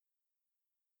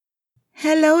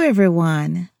Hello,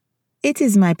 everyone. It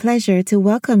is my pleasure to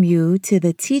welcome you to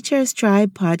the Teachers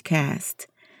Tribe podcast.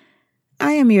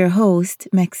 I am your host,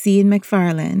 Maxine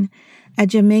McFarlane, a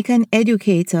Jamaican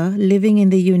educator living in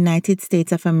the United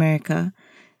States of America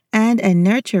and a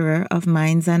nurturer of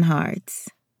minds and hearts.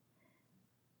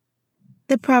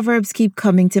 The Proverbs keep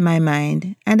coming to my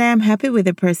mind, and I am happy with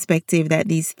the perspective that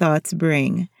these thoughts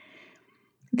bring.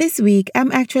 This week,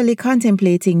 I'm actually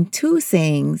contemplating two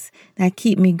sayings that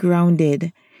keep me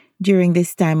grounded during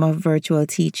this time of virtual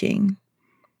teaching.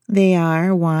 They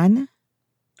are one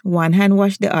hand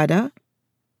wash the other,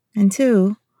 and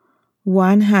two,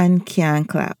 one hand can't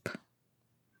clap.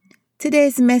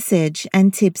 Today's message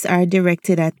and tips are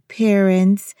directed at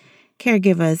parents,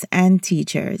 caregivers, and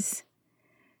teachers.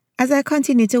 As I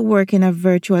continue to work in a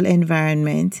virtual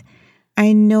environment,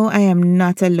 I know I am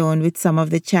not alone with some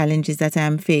of the challenges that I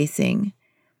am facing.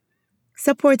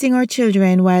 Supporting our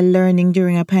children while learning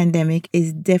during a pandemic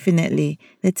is definitely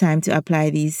the time to apply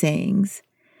these sayings.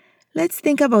 Let's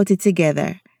think about it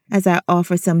together as I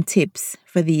offer some tips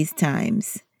for these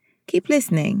times. Keep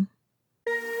listening.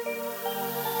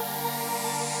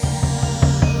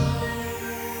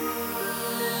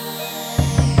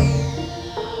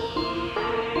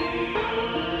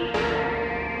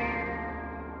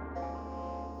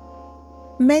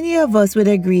 Many of us would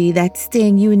agree that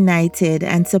staying united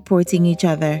and supporting each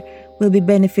other will be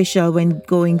beneficial when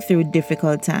going through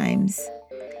difficult times.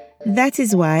 That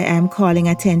is why I am calling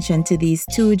attention to these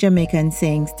two Jamaican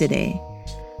sayings today.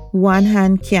 One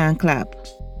hand can't clap.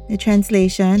 The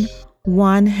translation,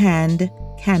 one hand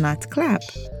cannot clap.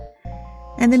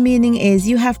 And the meaning is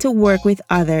you have to work with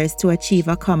others to achieve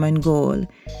a common goal.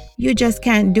 You just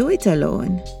can't do it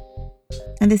alone.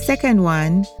 And the second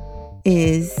one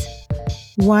is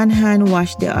one hand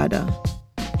wash the other.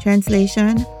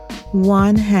 Translation,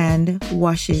 one hand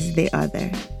washes the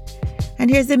other. And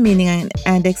here's the meaning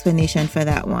and explanation for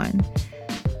that one.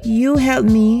 You help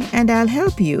me and I'll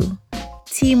help you.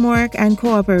 Teamwork and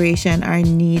cooperation are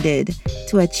needed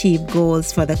to achieve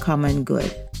goals for the common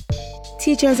good.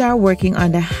 Teachers are working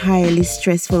under highly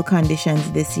stressful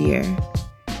conditions this year.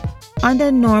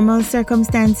 Under normal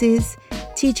circumstances,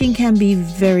 teaching can be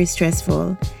very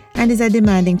stressful and is a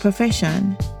demanding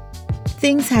profession.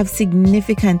 Things have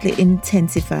significantly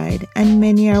intensified, and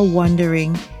many are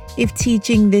wondering if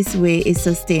teaching this way is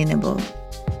sustainable.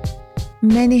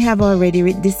 Many have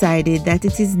already decided that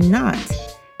it is not,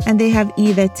 and they have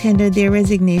either tendered their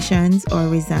resignations or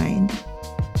resigned.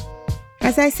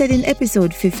 As I said in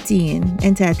episode 15,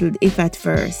 entitled If at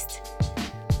First,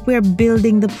 we're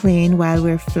building the plane while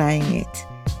we're flying it.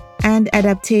 And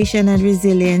adaptation and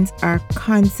resilience are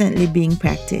constantly being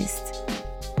practiced.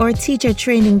 Our teacher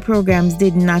training programs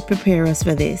did not prepare us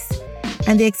for this,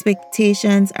 and the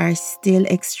expectations are still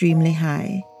extremely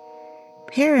high.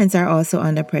 Parents are also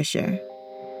under pressure.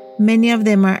 Many of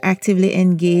them are actively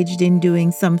engaged in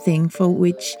doing something for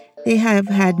which they have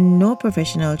had no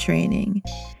professional training.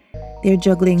 They're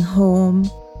juggling home,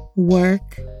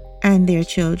 work, and their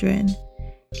children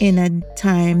in a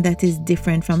time that is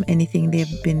different from anything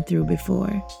they've been through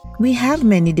before. We have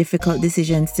many difficult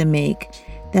decisions to make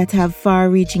that have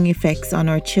far-reaching effects on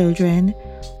our children,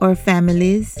 our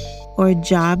families, our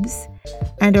jobs,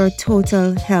 and our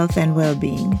total health and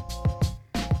well-being.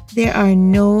 There are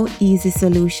no easy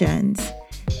solutions,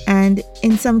 and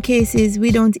in some cases,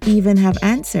 we don't even have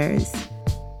answers.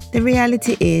 The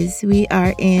reality is we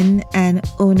are in an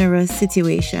onerous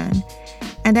situation,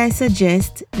 and I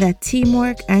suggest that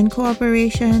teamwork and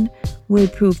cooperation will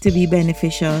prove to be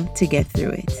beneficial to get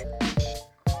through it.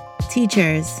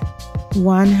 Teachers,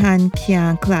 one hand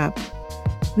can't clap.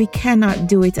 We cannot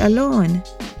do it alone.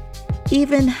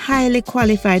 Even highly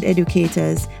qualified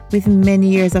educators with many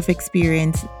years of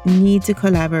experience need to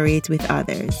collaborate with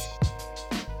others.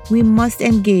 We must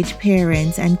engage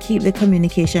parents and keep the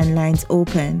communication lines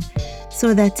open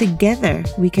so that together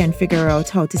we can figure out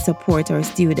how to support our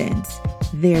students,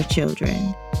 their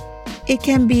children. It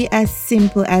can be as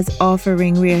simple as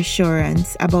offering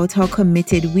reassurance about how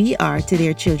committed we are to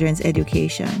their children's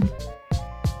education.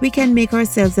 We can make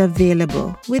ourselves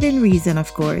available, within reason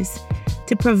of course,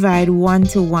 to provide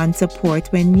one-to-one support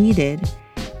when needed,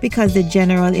 because the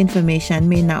general information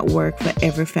may not work for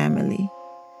every family.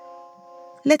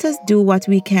 Let us do what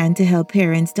we can to help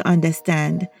parents to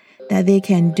understand that they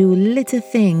can do little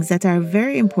things that are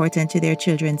very important to their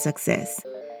children's success.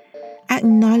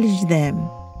 Acknowledge them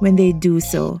when they do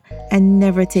so and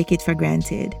never take it for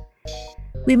granted.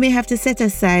 We may have to set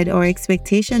aside our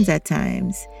expectations at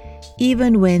times,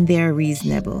 even when they are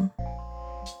reasonable.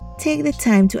 Take the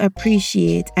time to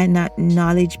appreciate and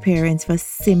acknowledge parents for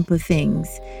simple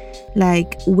things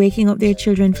like waking up their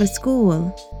children for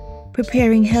school,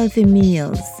 preparing healthy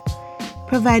meals,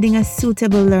 providing a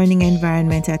suitable learning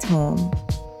environment at home,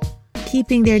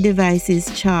 keeping their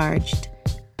devices charged,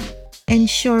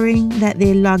 ensuring that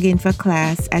they log in for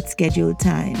class at scheduled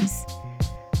times,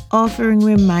 offering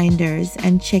reminders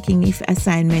and checking if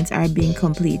assignments are being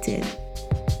completed.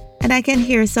 And I can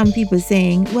hear some people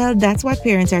saying, well, that's what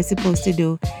parents are supposed to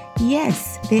do.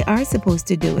 Yes, they are supposed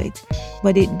to do it,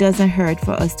 but it doesn't hurt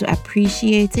for us to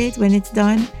appreciate it when it's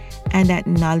done and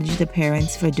acknowledge the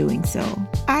parents for doing so.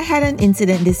 I had an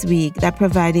incident this week that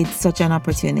provided such an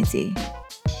opportunity.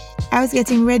 I was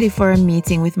getting ready for a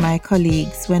meeting with my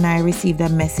colleagues when I received a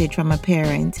message from a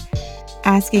parent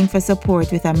asking for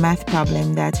support with a math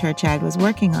problem that her child was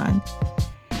working on.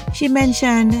 She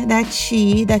mentioned that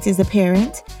she, that is the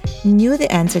parent, knew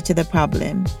the answer to the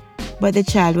problem, but the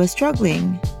child was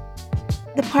struggling.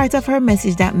 The part of her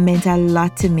message that meant a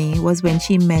lot to me was when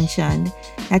she mentioned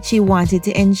that she wanted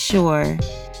to ensure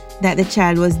that the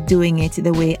child was doing it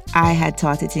the way I had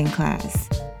taught it in class.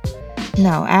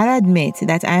 Now, I'll admit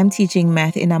that I am teaching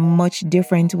math in a much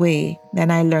different way than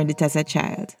I learned it as a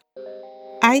child.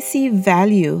 I see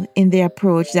value in the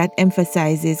approach that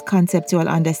emphasizes conceptual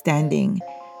understanding,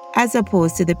 as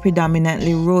opposed to the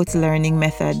predominantly rote learning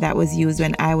method that was used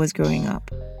when I was growing up.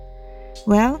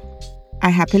 Well, I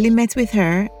happily met with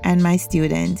her and my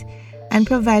student and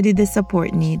provided the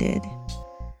support needed.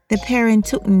 The parent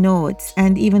took notes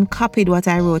and even copied what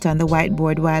I wrote on the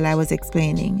whiteboard while I was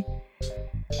explaining.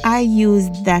 I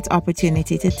used that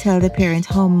opportunity to tell the parent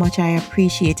how much I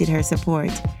appreciated her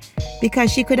support,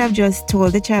 because she could have just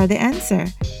told the child the answer.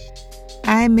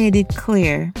 I made it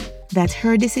clear that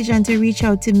her decision to reach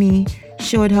out to me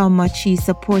showed how much she's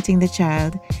supporting the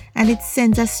child, and it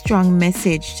sends a strong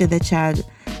message to the child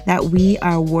that we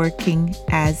are working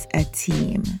as a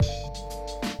team.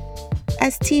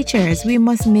 As teachers, we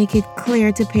must make it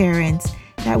clear to parents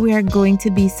that we are going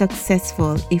to be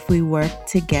successful if we work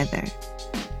together.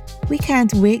 We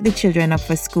can't wake the children up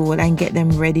for school and get them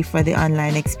ready for the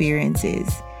online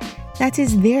experiences. That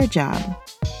is their job.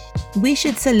 We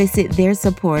should solicit their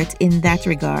support in that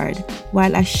regard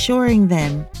while assuring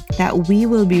them that we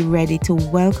will be ready to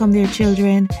welcome their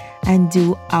children and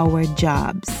do our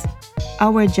jobs.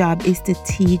 Our job is to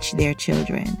teach their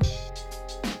children.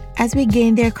 As we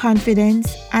gain their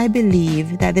confidence, I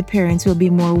believe that the parents will be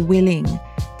more willing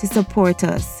to support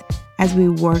us as we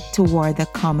work toward the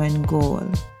common goal.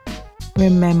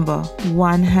 Remember,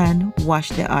 one hand wash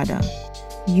the other.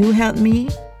 You help me,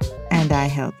 and I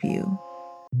help you.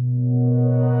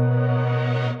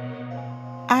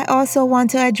 I also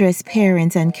want to address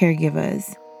parents and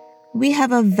caregivers. We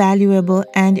have a valuable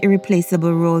and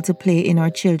irreplaceable role to play in our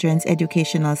children's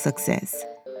educational success.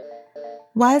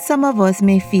 While some of us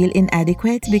may feel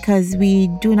inadequate because we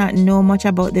do not know much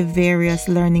about the various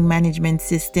learning management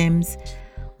systems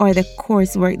or the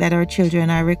coursework that our children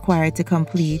are required to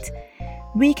complete,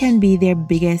 we can be their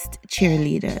biggest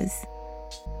cheerleaders.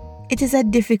 It is a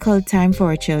difficult time for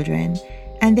our children,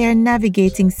 and they are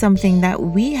navigating something that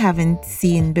we haven't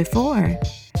seen before.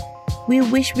 We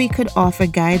wish we could offer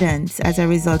guidance as a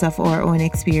result of our own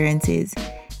experiences,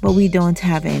 but we don't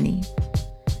have any.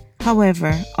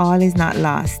 However, all is not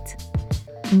lost.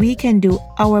 We can do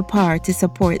our part to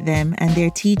support them and their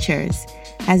teachers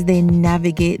as they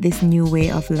navigate this new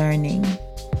way of learning.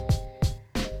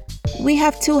 We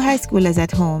have 2 high schoolers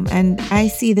at home, and I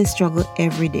see the struggle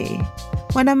every day.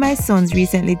 One of my sons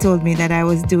recently told me that I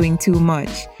was doing too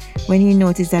much when he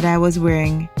noticed that I was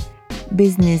wearing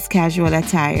business casual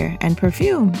attire and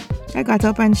perfume. I got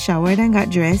up and showered and got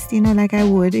dressed, like I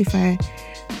would if I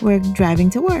were driving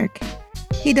to work.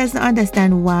 He doesn't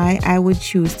understand why I would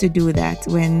choose to do that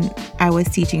when I was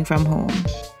teaching from home.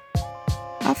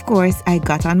 Of course, I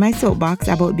got on my soapbox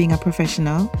about being a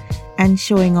professional and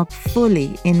showing up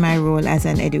fully in my role as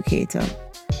an educator.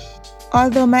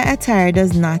 Although my attire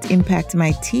does not impact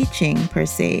my teaching per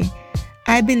se,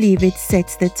 I believe it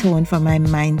sets the tone for my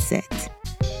mindset.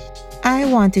 I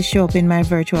want to show up in my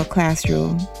virtual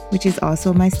classroom, which is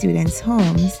also my students'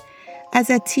 homes, as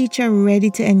a teacher ready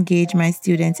to engage my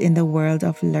students in the world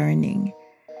of learning.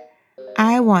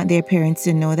 I want their parents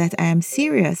to know that I am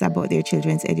serious about their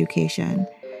children's education,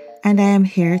 and I am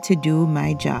here to do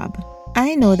my job.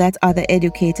 I know that other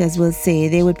educators will say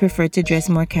they would prefer to dress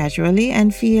more casually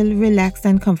and feel relaxed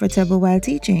and comfortable while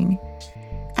teaching.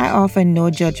 I offer no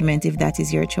judgment if that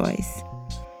is your choice.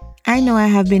 I know I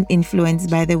have been influenced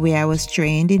by the way I was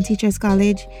trained in Teachers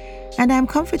College, and I am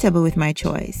comfortable with my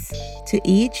choice. To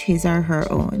each his or her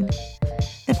own.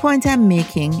 The point I'm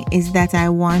making is that I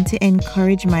want to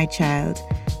encourage my child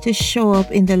to show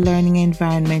up in the learning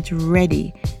environment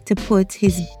ready to put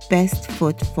his best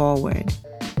foot forward.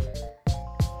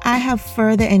 I have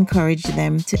further encouraged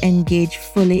them to engage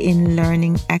fully in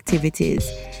learning activities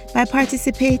by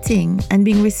participating and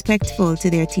being respectful to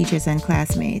their teachers and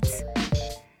classmates.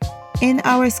 In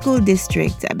our school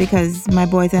district, because my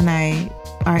boys and I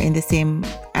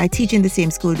teach in the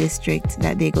same school district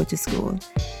that they go to school.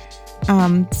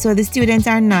 So the students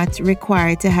are not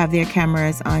required to have their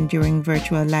cameras on during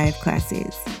virtual live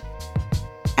classes.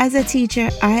 As a teacher,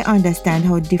 I understand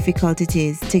how difficult it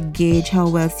is to gauge how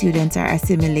well students are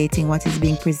assimilating what is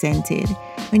being presented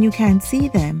when you can't see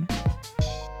them.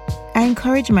 I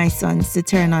encourage my sons to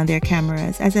turn on their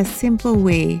cameras as a simple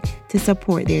way to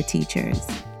support their teachers.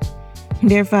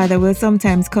 Their father will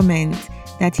sometimes comment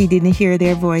that he didn't hear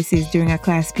their voices during a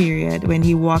class period when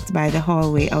he walked by the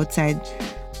hallway outside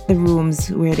the rooms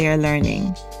where they are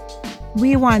learning.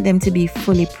 We want them to be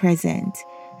fully present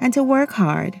and to work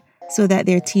hard so that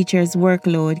their teacher's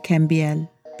workload can be a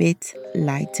bit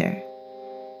lighter.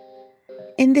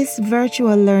 In this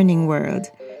virtual learning world,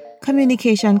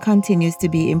 communication continues to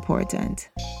be important.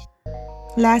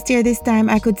 Last year this time,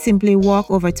 I could simply walk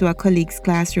over to a colleague's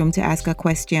classroom to ask a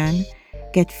question,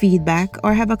 get feedback,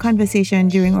 or have a conversation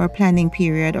during our planning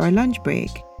period or lunch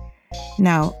break.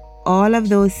 Now, all of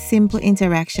those simple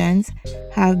interactions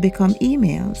have become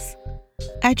emails.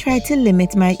 I try to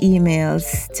limit my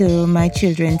emails to my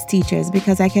children's teachers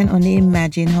because I can only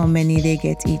imagine how many they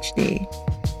get each day.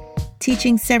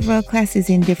 Teaching several classes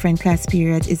in different class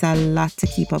periods is a lot to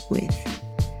keep up with.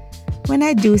 When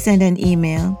I do send an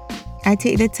email, I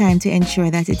take the time to ensure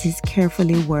that it is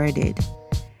carefully worded.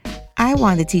 I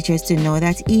want the teachers to know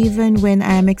that even when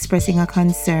I am expressing a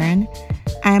concern,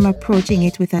 I am approaching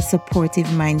it with a supportive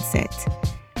mindset,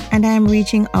 and I am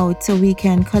reaching out so we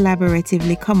can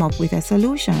collaboratively come up with a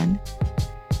solution.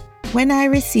 When I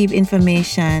receive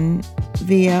information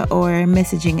via our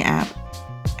messaging app,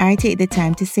 I take the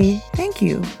time to say thank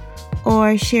you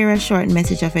or share a short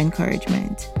message of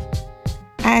encouragement.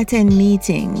 I attend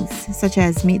meetings such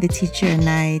as Meet the Teacher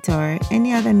Night or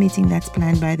any other meeting that's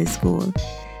planned by the school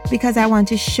because I want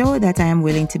to show that I am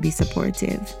willing to be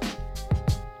supportive.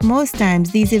 Most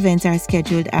times these events are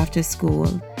scheduled after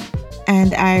school,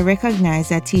 and I recognize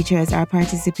that teachers are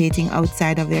participating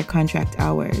outside of their contract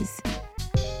hours.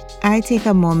 I take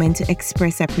a moment to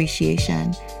express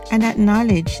appreciation and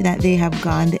acknowledge that they have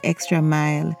gone the extra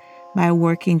mile by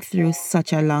working through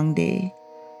such a long day.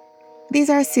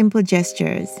 These are simple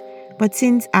gestures, but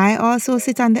since I also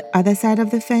sit on the other side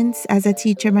of the fence as a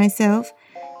teacher myself,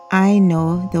 I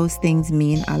know those things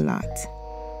mean a lot.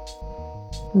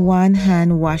 One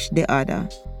hand wash the other.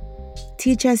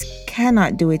 Teachers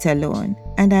cannot do it alone,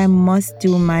 and I must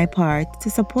do my part to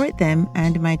support them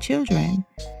and my children.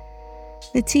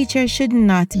 The teacher should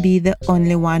not be the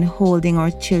only one holding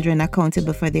our children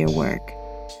accountable for their work.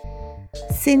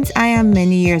 Since I am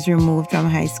many years removed from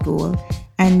high school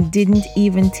and didn't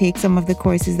even take some of the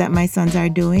courses that my sons are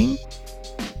doing,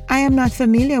 I am not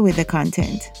familiar with the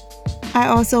content. I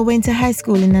also went to high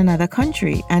school in another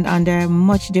country and under a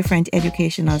much different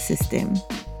educational system.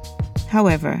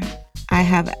 However, I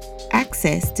have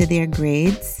access to their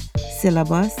grades,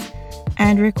 syllabus,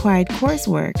 and required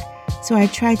coursework, so I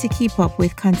try to keep up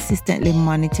with consistently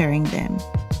monitoring them.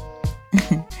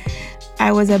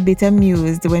 I was a bit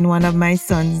amused when one of my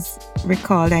sons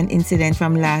recalled an incident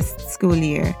from last school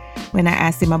year when I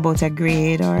asked him about a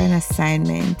grade or an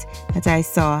assignment that I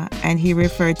saw, and he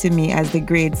referred to me as the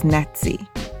grade's Nazi.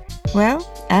 Well,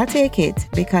 I'll take it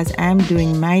because I'm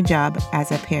doing my job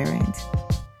as a parent.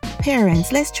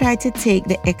 Parents, let's try to take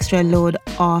the extra load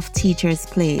off teachers'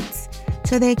 plates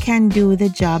so they can do the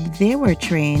job they were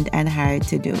trained and hired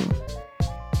to do.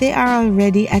 They are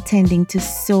already attending to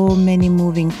so many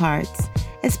moving parts,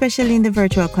 especially in the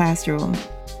virtual classroom,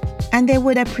 and they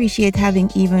would appreciate having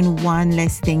even one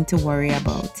less thing to worry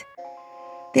about.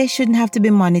 They shouldn't have to be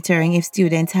monitoring if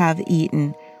students have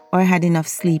eaten or had enough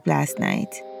sleep last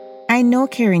night. I know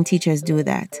caring teachers do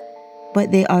that,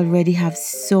 but they already have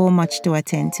so much to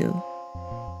attend to.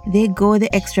 They go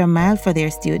the extra mile for their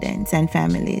students and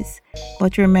families.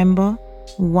 But remember,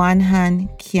 one hand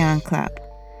can't clap.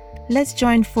 Let's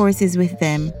join forces with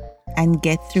them and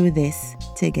get through this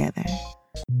together.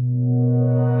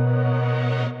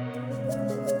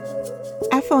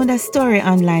 I found a story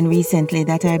online recently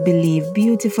that I believe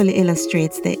beautifully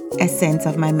illustrates the essence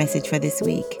of my message for this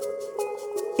week.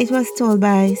 It was told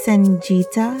by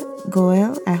Sangeeta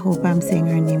Goel. I hope I'm saying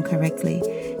her name correctly.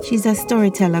 She's a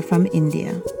storyteller from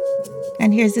India.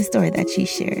 And here's the story that she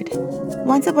shared.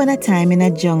 Once upon a time in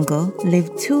a jungle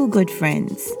lived two good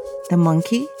friends, the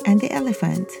monkey and the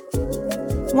elephant.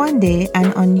 One day,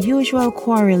 an unusual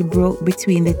quarrel broke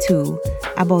between the two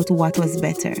about what was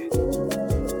better.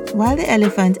 While the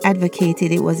elephant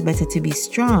advocated it was better to be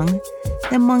strong,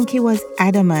 the monkey was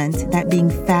adamant that being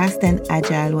fast and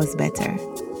agile was better.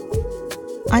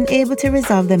 Unable to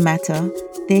resolve the matter,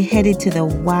 they headed to the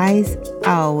wise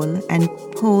owl and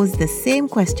posed the same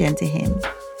question to him.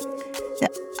 The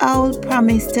owl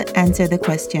promised to answer the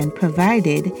question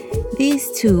provided these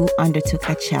two undertook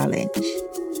a challenge.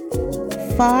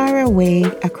 Far away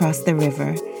across the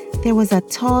river, there was a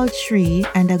tall tree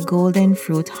and a golden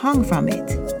fruit hung from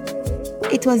it.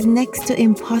 It was next to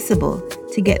impossible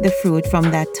to get the fruit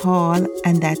from that tall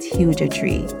and that huge a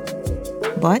tree.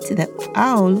 But the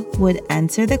owl would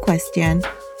answer the question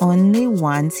only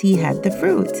once he had the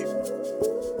fruit.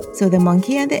 So the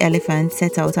monkey and the elephant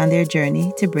set out on their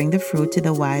journey to bring the fruit to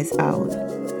the wise owl.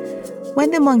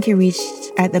 When the monkey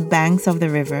reached at the banks of the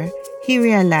river, he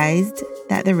realized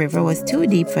that the river was too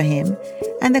deep for him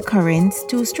and the currents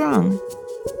too strong.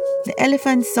 The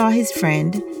elephant saw his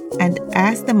friend and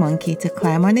asked the monkey to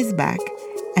climb on his back,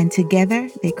 and together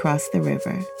they crossed the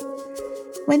river.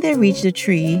 When they reached the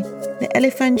tree, the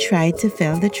elephant tried to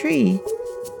fell the tree,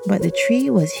 but the tree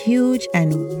was huge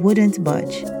and wouldn't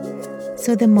budge.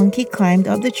 So the monkey climbed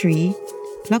up the tree,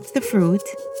 plucked the fruit.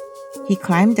 He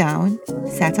climbed down,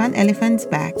 sat on elephant's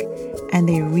back, and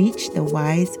they reached the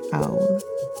wise owl.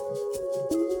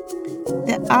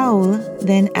 The owl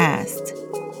then asked,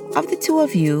 "Of the two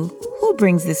of you, who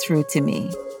brings this fruit to me?"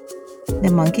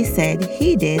 The monkey said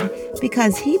he did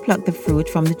because he plucked the fruit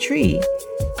from the tree,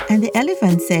 and the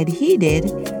elephant said he did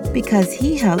because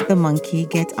he helped the monkey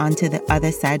get onto the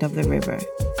other side of the river.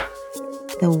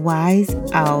 The wise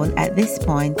owl at this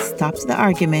point stopped the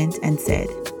argument and said,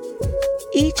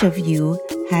 "Each of you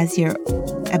has your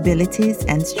abilities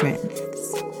and strengths.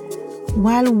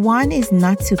 While one is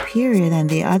not superior than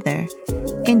the other,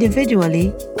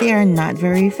 individually they are not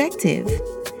very effective.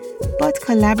 But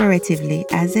collaboratively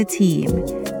as a team,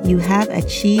 you have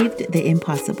achieved the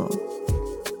impossible.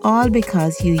 All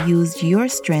because you used your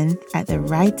strength at the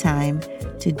right time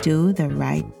to do the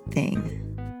right thing."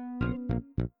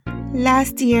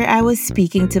 Last year, I was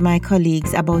speaking to my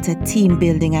colleagues about a team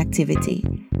building activity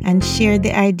and shared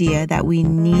the idea that we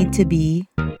need to be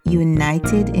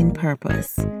united in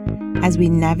purpose as we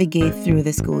navigate through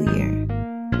the school year.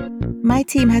 My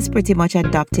team has pretty much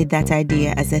adopted that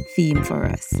idea as a theme for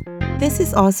us. This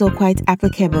is also quite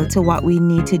applicable to what we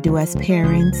need to do as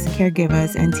parents,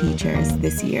 caregivers, and teachers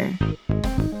this year.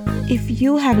 If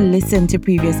you have listened to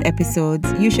previous episodes,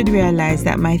 you should realize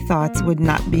that my thoughts would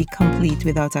not be complete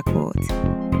without a quote.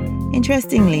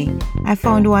 Interestingly, I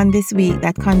found one this week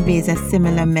that conveys a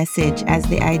similar message as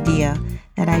the idea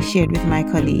that I shared with my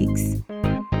colleagues.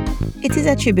 It is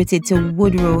attributed to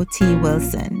Woodrow T.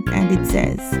 Wilson, and it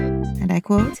says, and I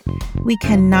quote, "We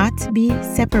cannot be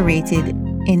separated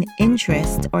in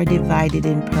interest or divided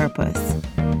in purpose.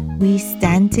 We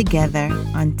stand together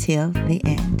until the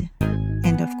end."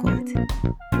 End of quote.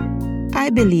 I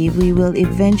believe we will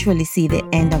eventually see the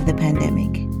end of the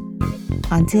pandemic.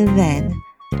 Until then,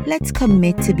 let's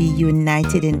commit to be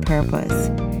united in purpose,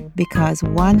 because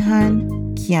one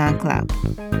hand can't clap.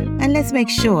 And let's make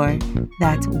sure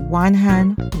that one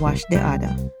hand wash the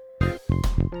other.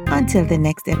 Until the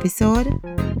next episode,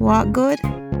 walk good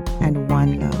and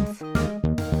one love.